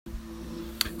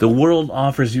The world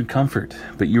offers you comfort,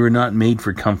 but you were not made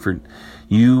for comfort.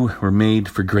 You were made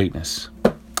for greatness.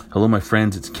 Hello, my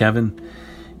friends, it's Kevin,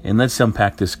 and let's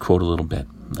unpack this quote a little bit.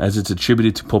 As it's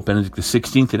attributed to Pope Benedict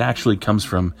XVI, it actually comes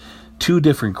from two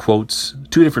different quotes,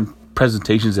 two different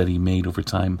presentations that he made over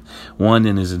time. One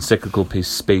in his encyclical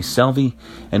Spe Salvi,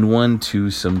 and one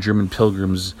to some German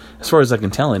pilgrims, as far as I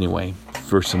can tell anyway,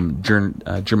 for some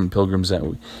German pilgrims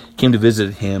that came to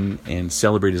visit him and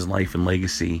celebrate his life and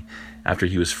legacy after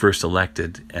he was first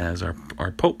elected as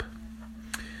our Pope.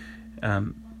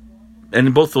 And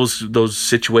in both those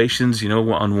situations,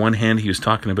 on one hand, he was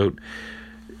talking about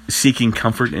seeking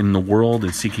comfort in the world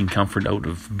and seeking comfort out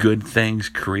of good things,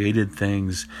 created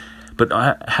things, but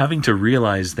having to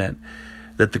realize that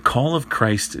the call of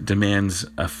Christ demands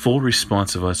a full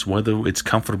response of us, whether it's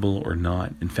comfortable or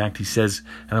not. In fact, he says,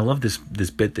 and I love this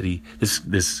bit that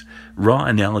this raw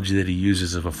analogy that he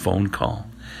uses of a phone call,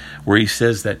 where he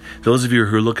says that those of you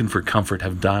who are looking for comfort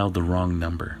have dialed the wrong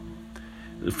number.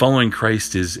 Following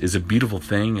Christ is a beautiful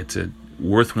thing. It's a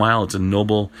worthwhile. It's a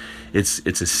noble. It's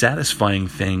a satisfying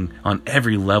thing on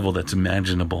every level that's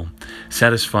imaginable.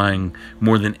 Satisfying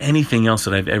more than anything else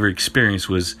that I've ever experienced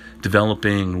was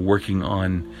developing, working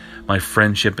on my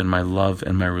friendship and my love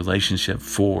and my relationship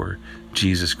for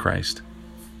Jesus Christ.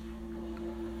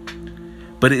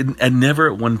 But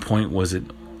never at one point was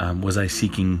I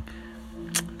seeking.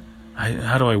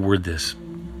 How do I word this?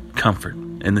 Comfort,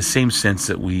 in the same sense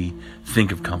that we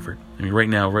think of comfort. I mean, right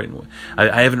now,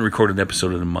 I haven't recorded an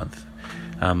episode in a month.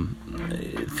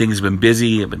 Things have been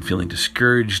busy. I've been feeling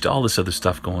discouraged. All this other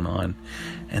stuff going on,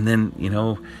 and then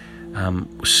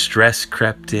stress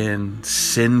crept in,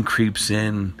 sin creeps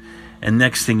in, and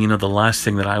next thing you know, the last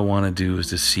thing that I want to do is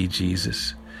to see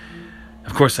Jesus.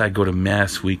 Of course, I go to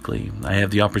Mass weekly. I have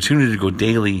the opportunity to go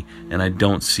daily, and I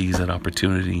don't seize that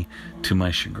opportunity, to my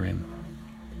chagrin.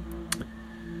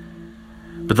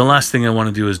 But the last thing I want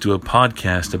to do is do a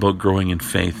podcast about growing in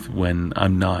faith when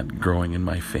I'm not growing in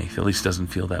my faith. At least it doesn't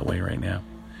feel that way right now.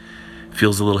 It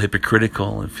feels a little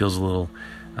hypocritical. It feels a little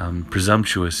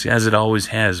presumptuous, as it always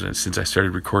has since I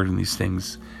started recording these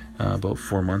things about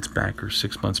 4 months back or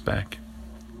 6 months back.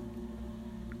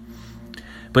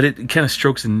 But it kind of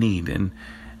strokes a need. And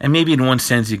maybe in one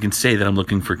sense you can say that I'm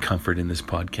looking for comfort in this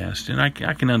podcast. And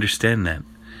I can understand that.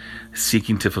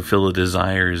 Seeking to fulfill the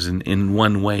desires and in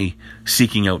one way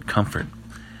seeking out comfort.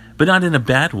 But not in a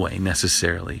bad way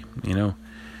necessarily.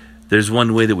 There's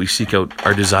one way that we seek out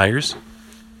our desires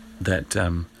that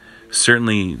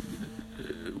certainly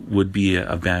would be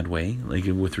a bad way, like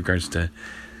with regards to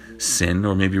sin,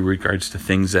 or maybe regards to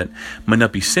things that might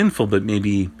not be sinful, but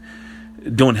maybe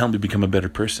don't help me become a better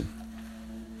person.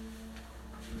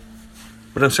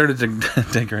 But I've started to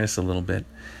digress a little bit.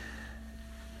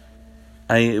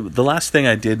 The last thing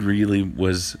I did really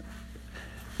was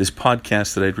this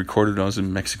podcast that I'd recorded when I was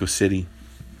in Mexico City,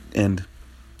 and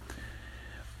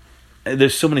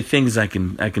there's so many things I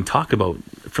can talk about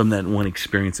from that one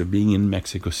experience of being in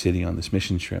Mexico City on this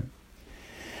mission trip.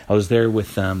 I was there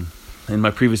with, in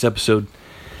my previous episode,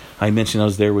 I mentioned I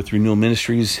was there with Renewal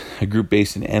Ministries, a group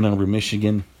based in Ann Arbor,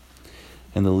 Michigan,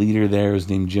 and the leader there is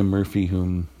named Jim Murphy,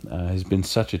 whom has been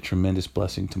such a tremendous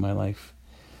blessing to my life.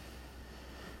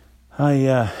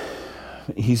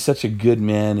 He's such a good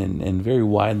man and very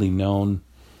widely known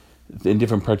in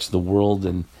different parts of the world,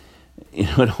 and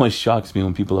it always shocks me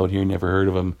when people out here never heard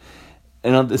of him.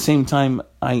 And at the same time,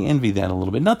 I envy that a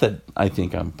little bit. Not that I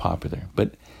think I'm popular,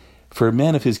 but for a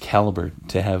man of his caliber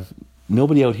to have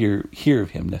nobody out here hear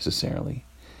of him necessarily.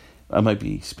 I might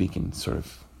be speaking sort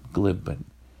of glib, but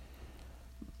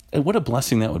what a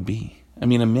blessing that would be. I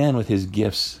mean, a man with his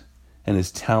gifts and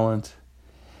his talent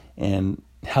and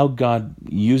how God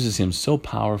uses him so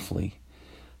powerfully,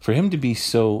 for him to be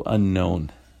so unknown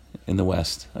in the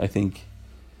West, I think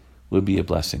would be a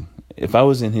blessing. If I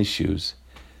was in his shoes,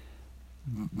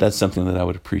 that's something that I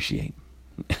would appreciate.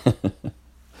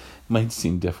 Might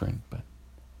seem different, but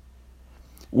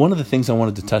one of the things I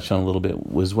wanted to touch on a little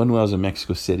bit was when I was in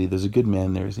Mexico City, there's a good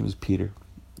man there. His name is Peter,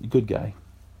 a good guy.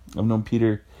 I've known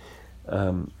Peter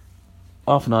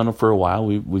off and on for a while.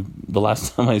 We the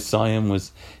last time I saw him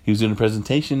was he was doing a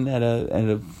presentation at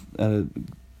a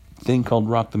thing called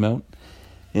Rock the Mount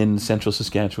in central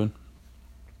Saskatchewan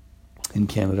in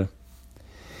Canada.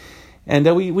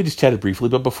 And we just chatted briefly,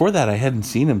 but before that I hadn't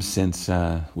seen him since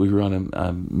we were on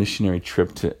a missionary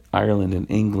trip to Ireland and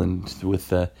England with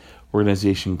the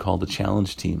organization called the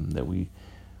Challenge Team that we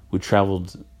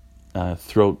traveled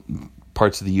throughout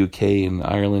parts of the UK and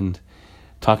Ireland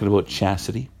talking about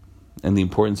chastity and the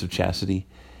importance of chastity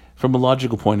from a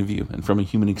logical point of view and from a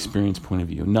human experience point of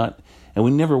view. And we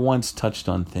never once touched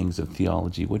on things of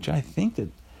theology, which I think that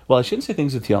well, I shouldn't say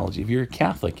things of theology. If you're a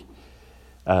Catholic,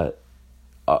 our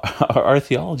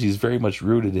theology is very much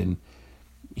rooted in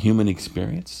human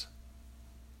experience.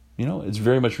 It's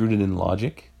very much rooted in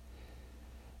logic.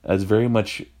 It's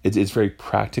very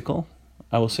practical,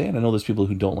 I will say. And I know there's people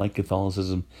who don't like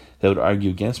Catholicism that would argue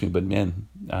against me, but man,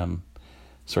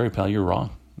 sorry, pal, you're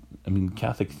wrong. I mean,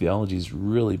 Catholic theology is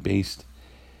really based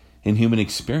in human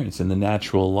experience and the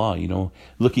natural law,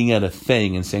 looking at a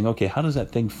thing and saying, okay, how does that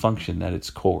thing function at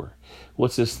its core?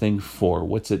 What's this thing for?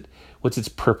 What's its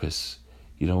purpose?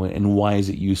 And why is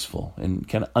it useful? And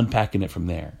kind of unpacking it from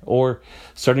there. Or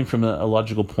starting from a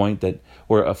logical point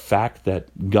or a fact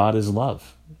that God is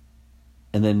love.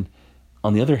 And then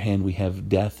on the other hand, we have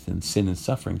death and sin and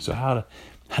suffering. So how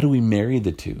do we marry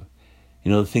the two?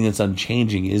 The thing that's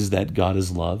unchanging is that God is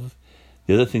love.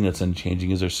 The other thing that's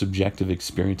unchanging is our subjective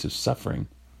experience of suffering.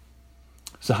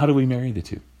 So how do we marry the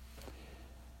two?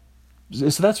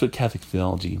 So that's what Catholic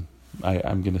theology,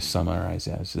 I'm going to summarize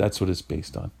as. That's what it's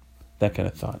based on. That kind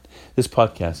of thought. This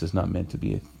podcast is not meant to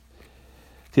be a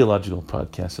theological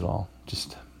podcast at all.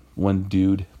 Just one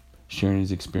dude sharing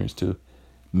his experience to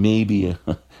maybe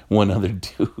one other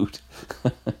dude.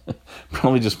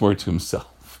 Probably just more to himself.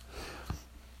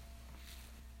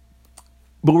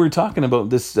 But we're talking about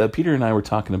this, Peter and I were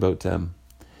talking about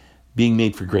being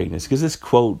made for greatness. Because this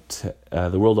quote,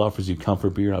 the world offers you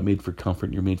comfort, but you're not made for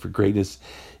comfort, you're made for greatness,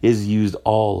 is used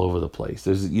all over the place.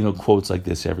 There's, quotes like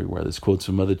this everywhere. There's quotes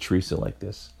from Mother Teresa like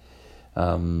this.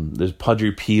 There's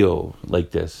Padre Pio like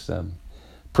this.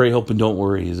 Pray, hope, and don't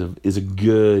worry is a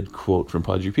good quote from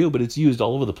Padre Pio, but it's used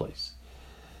all over the place.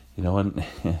 And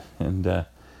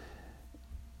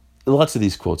lots of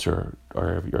these quotes are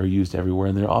used everywhere,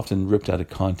 and they're often ripped out of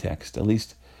context. At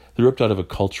least they're ripped out of a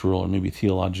cultural or maybe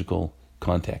theological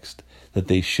context that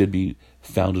they should be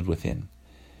founded within.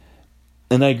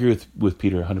 And I agree with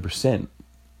Peter 100%.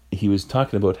 He was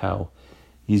talking about how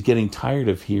he's getting tired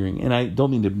of hearing, and I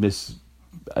don't mean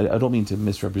to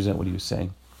misrepresent what he was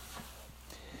saying.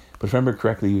 But if I remember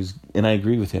correctly, and I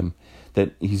agree with him,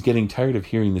 that he's getting tired of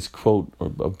hearing this quote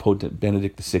of Pope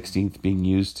Benedict XVI being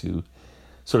used to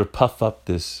sort of puff up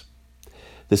this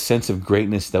sense of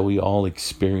greatness that we all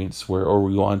experience, or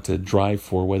we want to drive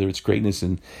for, whether it's greatness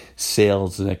in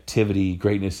sales and activity,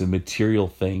 greatness in material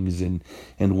things and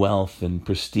wealth and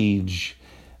prestige,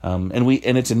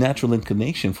 and it's a natural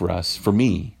inclination for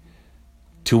me,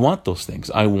 to want those things.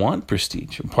 I want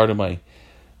prestige. Part of my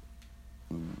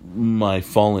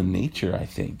fallen nature, I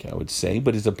think I would say,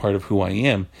 but it's a part of who I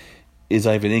am, is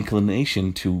I have an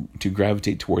inclination to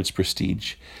gravitate towards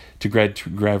prestige, to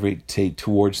gravitate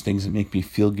towards things that make me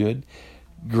feel good,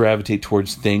 gravitate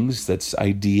towards things that's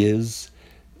ideas,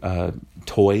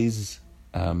 toys,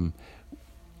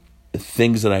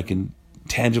 things that I can,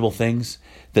 tangible things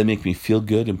that make me feel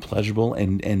good and pleasurable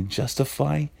and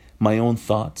justify my own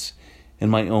thoughts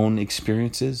and my own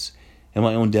experiences and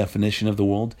my own definition of the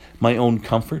world, my own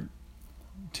comfort,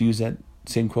 to use that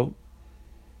same quote.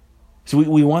 So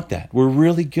we want that. We're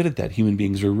really good at that, human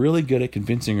beings. We're really good at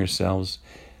convincing ourselves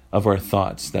of our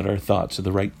thoughts, that our thoughts are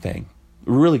the right thing.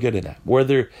 We're really good at that.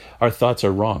 Whether our thoughts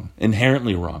are wrong,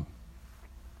 inherently wrong.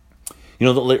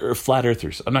 The flat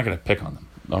earthers, I'm not going to pick on them,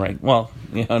 all right? Well,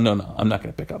 no, I'm not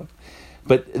going to pick on them.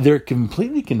 But they're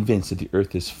completely convinced that the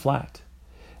earth is flat.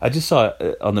 I just saw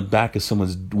on the back of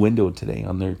someone's window today,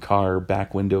 on their car,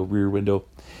 back window, rear window,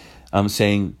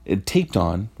 saying it taped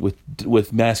on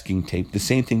with masking tape, the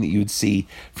same thing that you would see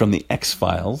from the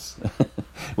X-Files,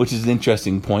 which is an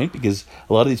interesting point because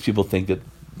a lot of these people think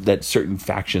that certain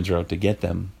factions are out to get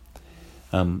them.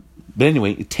 But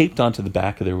anyway, taped onto the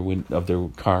back of their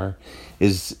car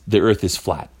is the earth is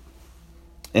flat.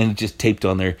 And it just taped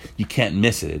on there. You can't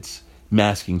miss it. It's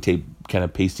masking tape, kind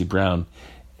of pasty brown,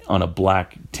 on a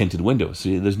black tinted window.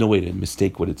 So there's no way to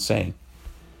mistake what it's saying.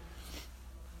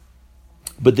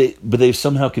 But they've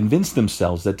somehow convinced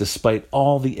themselves that despite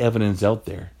all the evidence out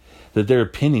there, that their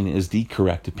opinion is the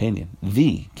correct opinion.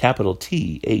 The, capital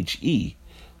T-H-E,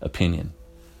 opinion.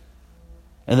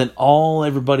 And then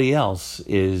everybody else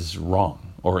is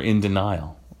wrong, or in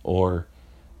denial, or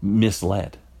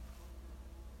misled.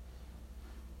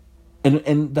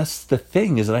 And that's the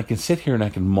thing, is that I can sit here and I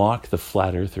can mock the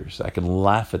flat earthers. I can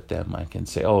laugh at them. I can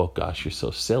say, oh gosh, you're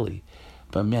so silly.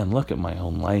 But man, look at my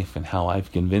own life and how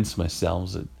I've convinced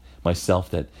myself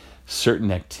that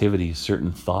certain activities,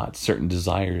 certain thoughts, certain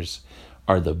desires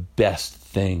are the best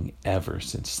thing ever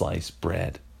since sliced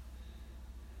bread.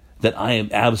 That I am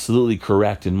absolutely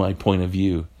correct in my point of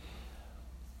view.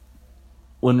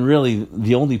 When really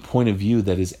the only point of view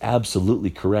that is absolutely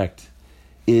correct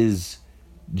is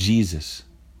Jesus.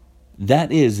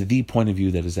 That is the point of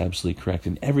view that is absolutely correct,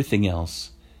 and everything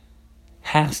else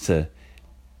has to,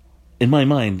 in my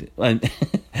mind, maybe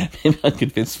I'm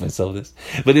convinced myself of this,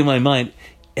 but in my mind,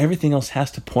 everything else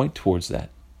has to point towards that.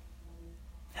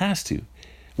 Has to.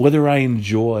 Whether I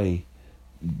enjoy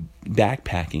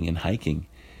backpacking and hiking,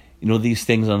 these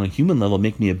things on a human level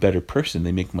make me a better person.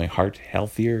 They make my heart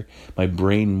healthier, my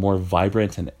brain more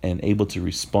vibrant and able to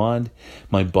respond,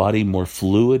 my body more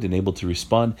fluid and able to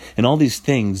respond. And all these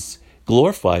things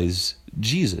glorifies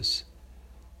Jesus.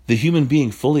 The human being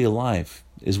fully alive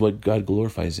is what God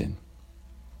glorifies in.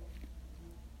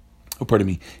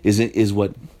 Is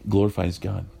what glorifies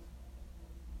God.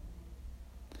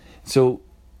 So,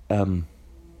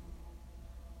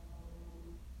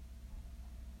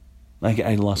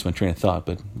 I lost my train of thought,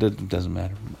 but that doesn't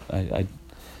matter. I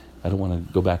don't want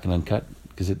to go back and uncut,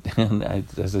 because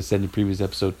as I said in the previous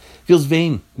episode, it feels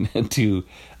vain to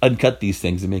uncut these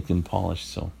things and make them polished.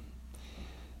 So,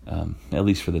 at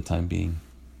least for the time being.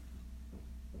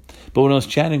 But when I was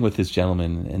chatting with this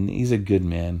gentleman, and he's a good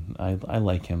man, I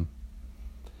like him.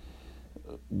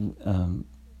 When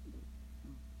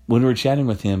we were chatting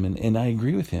with him, and I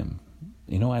agree with him,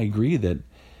 I agree that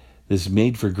this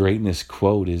made for greatness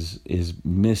quote is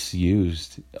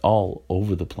misused all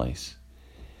over the place.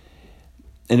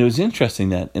 And it was interesting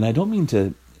that, and I don't mean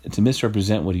to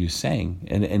misrepresent what he was saying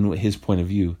and his point of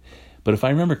view, but if I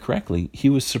remember correctly, he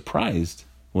was surprised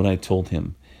when I told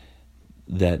him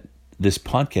that this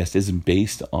podcast isn't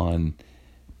based on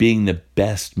being the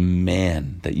best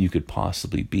man that you could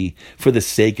possibly be for the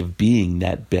sake of being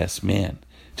that best man,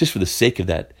 just for the sake of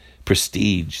that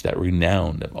prestige, that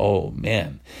renown of, oh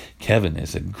man, Kevin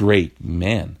is a great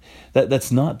man.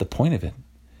 That's not the point of it.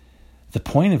 The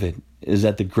point of it is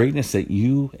that the greatness that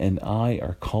you and I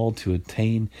are called to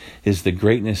attain is the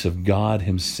greatness of God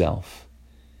himself.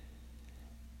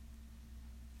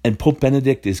 And Pope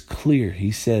Benedict is clear.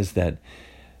 He says that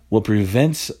what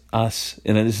prevents us,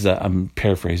 and I'm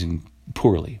paraphrasing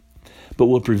poorly, but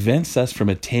what prevents us from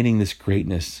attaining this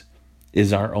greatness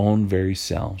is our own very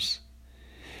selves.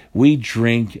 We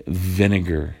drink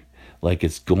vinegar like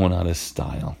it's going out of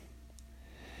style.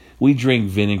 We drink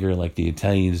vinegar like the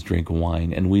Italians drink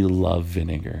wine, and we love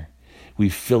vinegar. We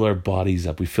fill our bodies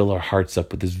up. We fill our hearts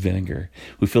up with this vinegar.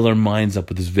 We fill our minds up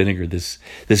with this vinegar, this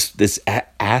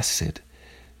acid,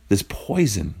 this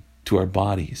poison to our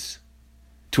bodies,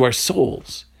 to our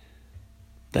souls.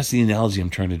 That's the analogy I'm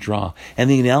trying to draw. And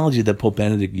the analogy that Pope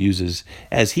Benedict uses,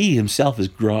 as he himself is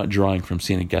drawing from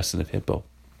St. Augustine of Hippo,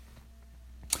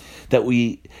 that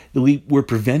we're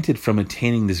prevented from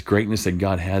attaining this greatness that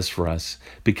God has for us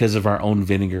because of our own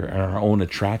vinegar and our own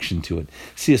attraction to it.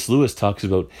 C.S. Lewis talks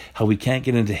about how we can't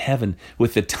get into heaven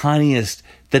with the tiniest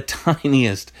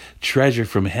treasure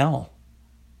from hell.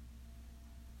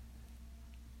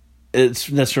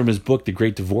 That's from his book, The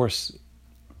Great Divorce.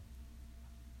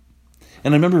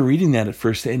 And I remember reading that at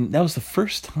first, and that was the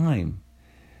first time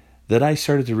that I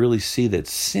started to really see that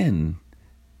sin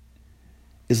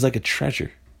is like a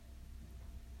treasure.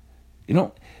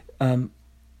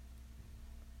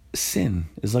 Sin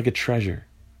is like a treasure.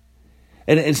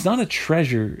 And it's not a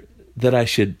treasure that I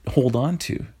should hold on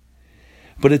to,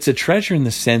 but it's a treasure in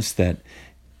the sense that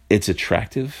it's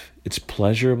attractive, it's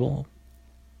pleasurable,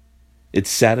 it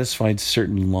satisfied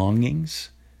certain longings.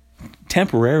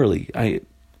 Temporarily, I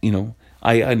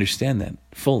understand that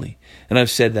fully. And I've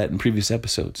said that in previous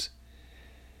episodes.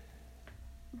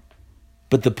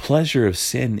 But the pleasure of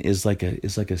sin is like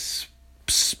a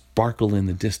sparkle in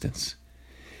the distance.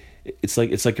 It's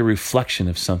like a reflection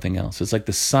of something else. It's like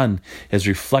the sun has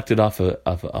reflected off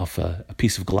a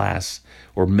piece of glass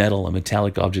or metal, a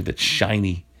metallic object that's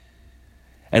shiny,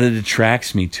 and it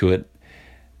attracts me to it.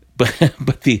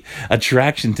 But the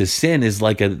attraction to sin is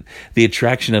like the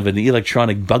attraction of an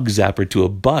electronic bug zapper to a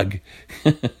bug.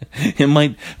 It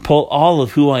might pull all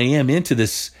of who I am into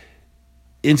this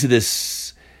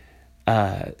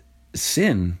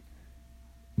sin,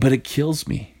 but it kills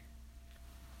me.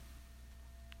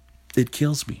 It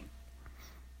kills me.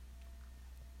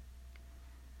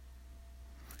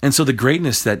 And so the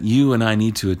greatness that you and I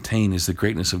need to attain is the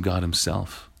greatness of God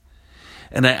himself.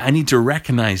 And I need to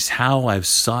recognize how I've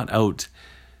sought out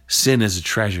sin as a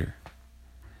treasure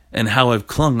and how I've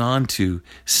clung on to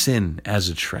sin as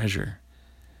a treasure.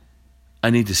 I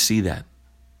need to see that.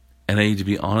 And I need to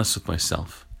be honest with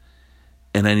myself.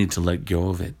 And I need to let go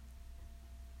of it.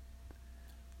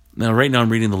 Now, right now I'm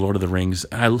reading The Lord of the Rings.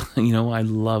 I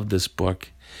love this book.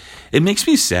 It makes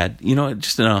me sad.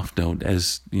 Just an off note,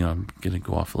 as I'm going to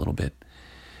go off a little bit.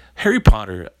 Harry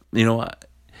Potter,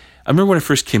 I remember when it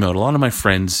first came out, a lot of my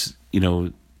friends,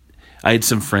 I had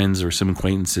some friends or some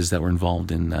acquaintances that were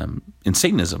involved in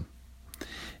Satanism.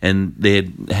 and they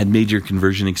had major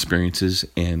conversion experiences,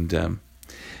 and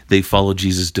they followed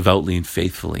Jesus devoutly and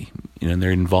faithfully. And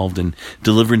they're involved in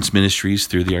deliverance ministries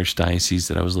through the archdiocese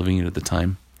that I was living in at the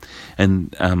time,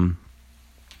 and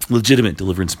legitimate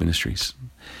deliverance ministries.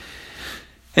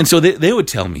 And so they would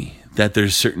tell me that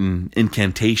there's certain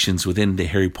incantations within the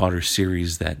Harry Potter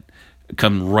series that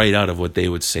come right out of what they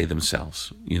would say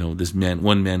themselves.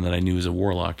 One man that I knew was a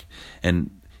warlock,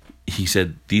 and he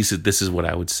said, this is what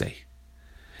I would say.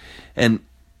 And,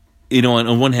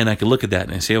 on one hand, I could look at that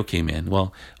and I say, okay, man,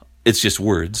 well, it's just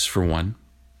words, for one.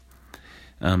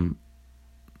 And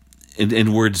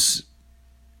words,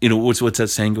 what's that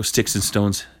saying go? Sticks and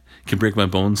stones can break my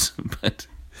bones, but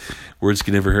words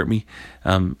can never hurt me.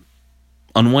 On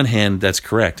one hand, that's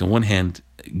correct. On one hand,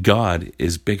 God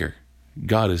is bigger.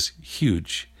 God is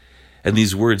huge. And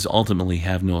these words ultimately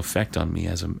have no effect on me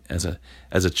as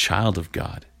a child of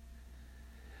God.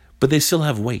 But they still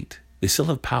have weight. They still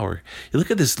have power. You look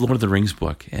at this Lord of the Rings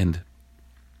book, and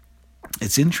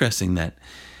it's interesting that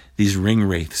these ring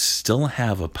wraiths still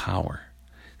have a power.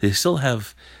 They still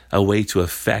have a way to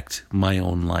affect my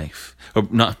own life. Or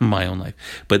not my own life,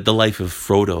 but the life of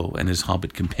Frodo and his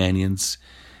hobbit companions,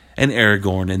 and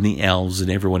Aragorn and the elves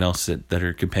and everyone else that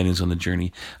are companions on the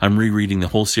journey. I'm rereading the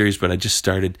whole series, but I just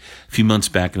started a few months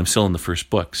back, and I'm still in the first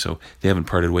book, so they haven't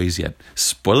parted ways yet.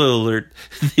 Spoiler alert,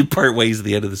 they part ways at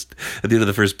the end of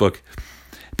the first book.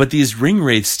 But these ring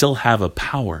wraiths still have a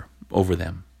power over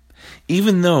them.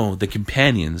 Even though the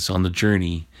companions on the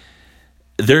journey,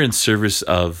 they're in service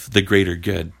of the greater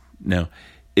good. Now,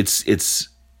 it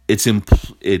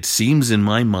seems in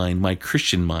my mind, my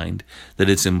Christian mind, that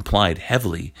it's implied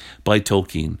heavily by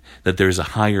Tolkien that there's a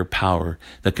higher power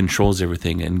that controls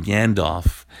everything. And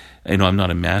Gandalf, I'm not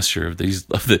a master of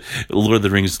the Lord of the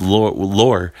Rings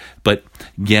lore, but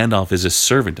Gandalf is a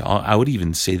servant. I would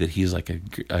even say that he's like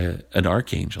an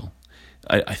archangel.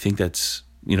 I think that's,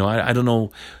 I don't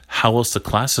know how else to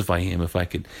classify him, if I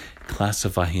could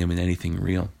classify him in anything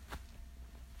real.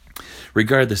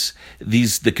 Regardless,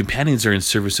 the companions are in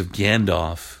service of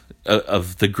Gandalf,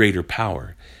 of the greater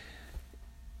power,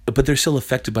 but they're still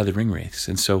affected by the ring wraiths.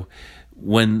 And so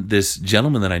when this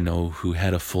gentleman that I know who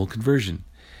had a full conversion,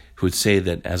 who would say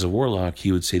that as a warlock,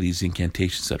 he would say these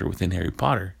incantations that are within Harry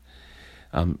Potter,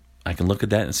 I can look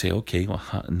at that and say, okay, well,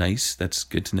 nice, that's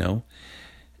good to know.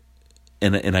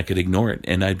 And I could ignore it,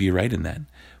 and I'd be right in that.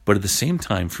 But at the same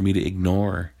time, for me to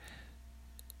ignore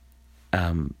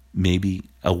maybe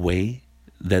a way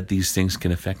that these things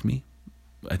can affect me,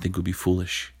 I think would be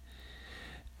foolish.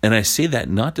 And I say that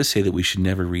not to say that we should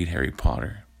never read Harry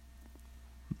Potter.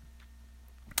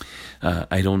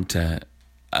 I don't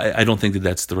think that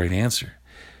that's the right answer.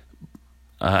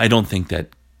 I don't think that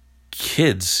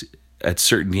kids at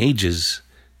certain ages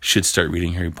should start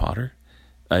reading Harry Potter.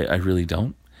 I really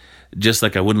don't. Just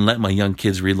like I wouldn't let my young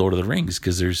kids read Lord of the Rings,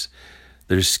 because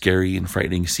there's scary and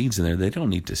frightening scenes in there they don't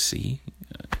need to see.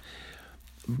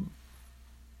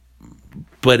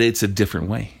 But it's a different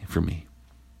way for me.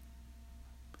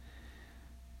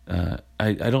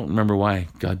 I don't remember why I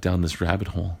got down this rabbit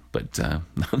hole, but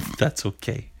that's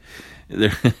okay.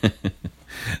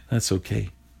 That's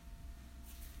okay.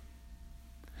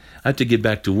 I have to get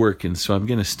back to work, and so I'm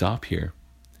going to stop here.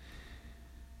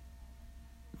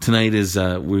 Tonight is,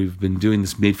 we've been doing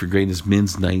this Made for Greatness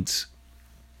Men's Nights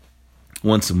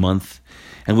once a month.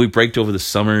 And we braked over the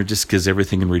summer just because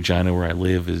everything in Regina where I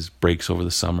live breaks over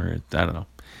the summer. I don't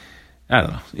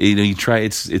know. You try,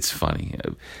 it's funny.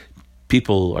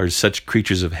 People are such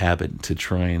creatures of habit. To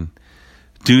try and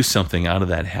do something out of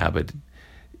that habit,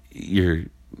 it's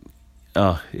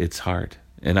hard.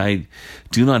 And I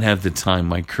do not have the time.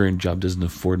 My current job doesn't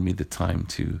afford me the time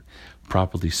to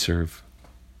properly serve.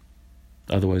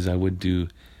 Otherwise, I would do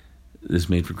this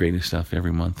Made for Greatness stuff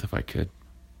every month if I could.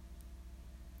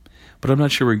 But I'm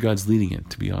not sure where God's leading it,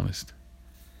 to be honest.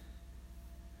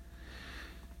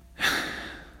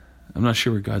 I'm not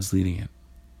sure where God's leading it.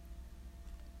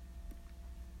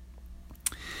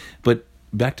 But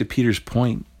back to Peter's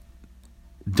point,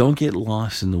 don't get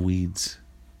lost in the weeds.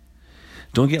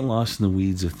 Don't get lost in the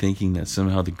weeds of thinking that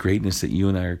somehow the greatness that you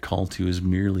and I are called to is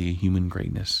merely a human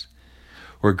greatness,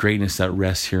 or greatness that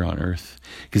rests here on earth.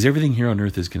 Because everything here on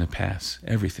earth is going to pass.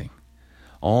 Everything.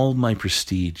 All my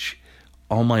prestige,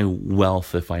 all my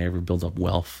wealth, if I ever build up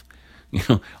wealth,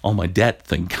 all my debt,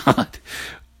 thank God,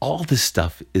 all this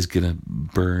stuff is going to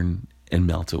burn and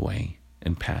melt away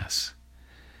and pass.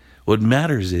 What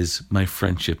matters is my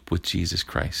friendship with Jesus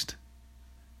Christ.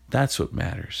 That's what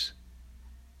matters.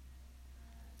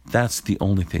 That's the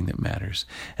only thing that matters.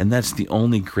 And that's the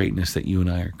only greatness that you and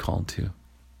I are called to.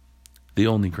 The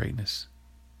only greatness.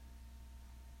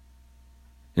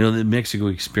 The Mexico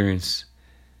experience,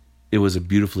 it was a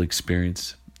beautiful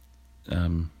experience.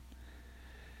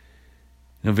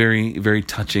 Very, very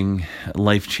touching,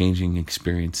 life-changing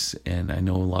experience. And I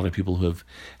know a lot of people who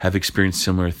have experienced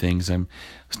similar things. I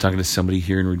was talking to somebody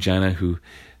here in Regina who,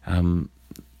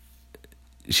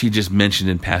 she just mentioned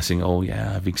in passing, oh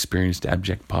yeah, I've experienced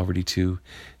abject poverty too.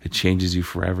 It changes you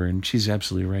forever. And she's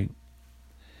absolutely right.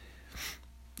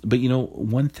 But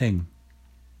one thing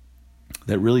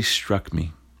that really struck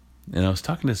me, and I was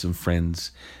talking to some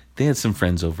friends, they had some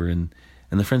friends over, and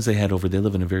the friends they had over, they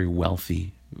live in a very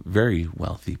wealthy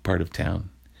part of town,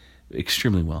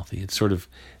 extremely wealthy. It's sort of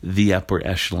the upper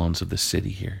echelons of the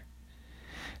city here.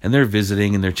 And they're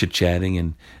visiting and they're chit-chatting,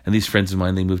 and these friends of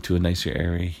mine, they moved to a nicer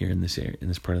area here in this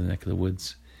part of the neck of the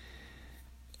woods.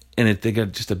 And they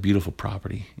got just a beautiful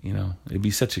property, It'd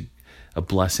be such a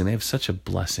blessing. They have such a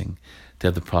blessing to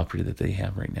have the property that they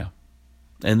have right now.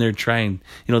 And they're trying,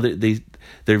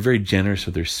 they're very generous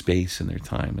with their space and their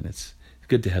time, and it's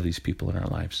good to have these people in our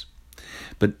lives.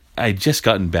 But I had just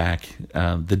gotten back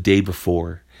the day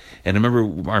before, and I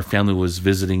remember our family was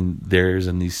visiting theirs,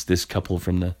 and this couple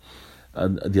from the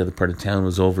other part of town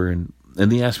was over, and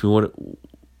they asked me what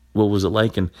was it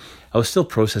like, and I was still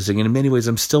processing, and in many ways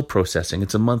I'm still processing.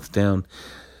 It's a month down,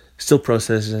 still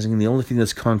processing, and the only thing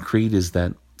that's concrete is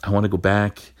that I want to go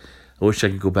back. I wish I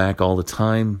could go back all the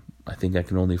time. I think I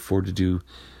can only afford to do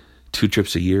 2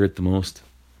 trips a year at the most.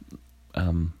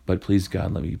 But please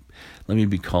God, let me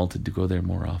be called to go there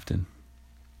more often.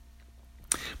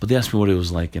 But they asked me what it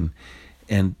was like, and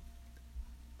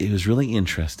it was really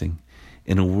interesting.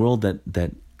 In a world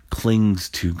that clings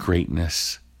to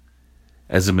greatness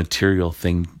as a material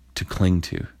thing to cling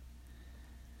to,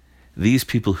 these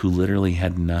people who literally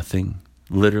had nothing,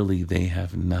 they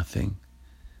have nothing.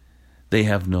 They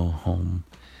have no home.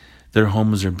 Their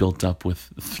homes are built up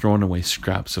with thrown away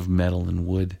scraps of metal and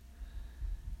wood.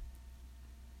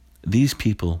 These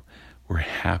people were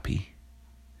happy.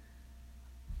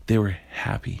 They were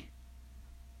happy.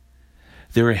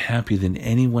 They were happier than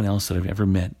anyone else that I've ever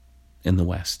met in the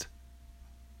West.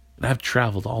 And I've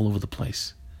traveled all over the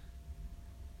place.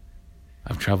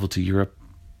 I've traveled to Europe,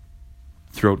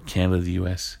 throughout Canada, the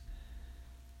U.S.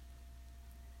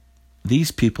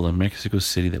 These people in Mexico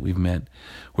City that we've met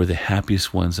were the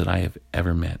happiest ones that I have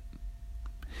ever met.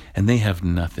 And they have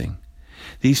nothing.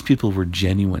 These people were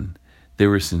genuine. They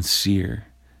were sincere.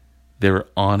 They were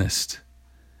honest.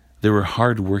 They were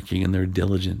hardworking and they're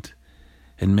diligent.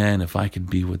 And man, if I could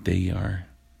be what they are,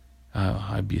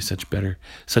 I'd be such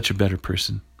a better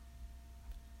person.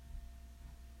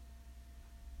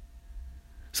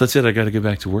 So that's it. I got to get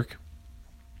back to work.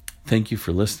 Thank you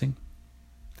for listening.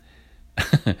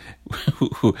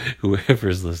 Whoever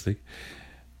is listening,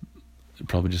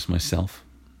 probably just myself.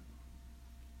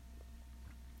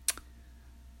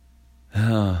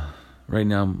 Right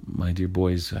now, my dear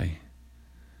boys,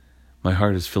 my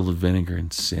heart is filled with vinegar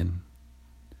and sin.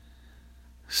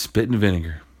 Spit and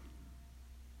vinegar.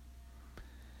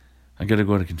 I got to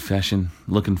go to confession.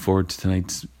 Looking forward to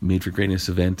tonight's Made for Greatness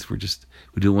event. We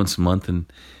do it once a month in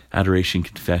adoration,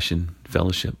 confession,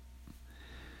 fellowship.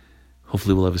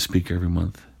 Hopefully we'll have a speaker every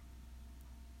month.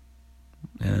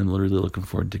 And I'm literally looking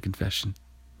forward to confession.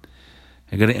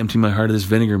 I got to empty my heart of this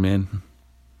vinegar, man.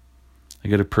 I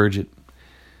got to purge it.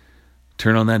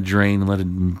 Turn on that drain and let it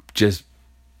just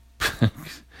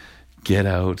get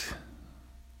out.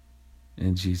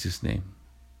 In Jesus' name.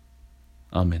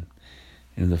 Amen.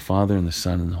 In the Father, and the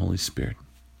Son, and the Holy Spirit.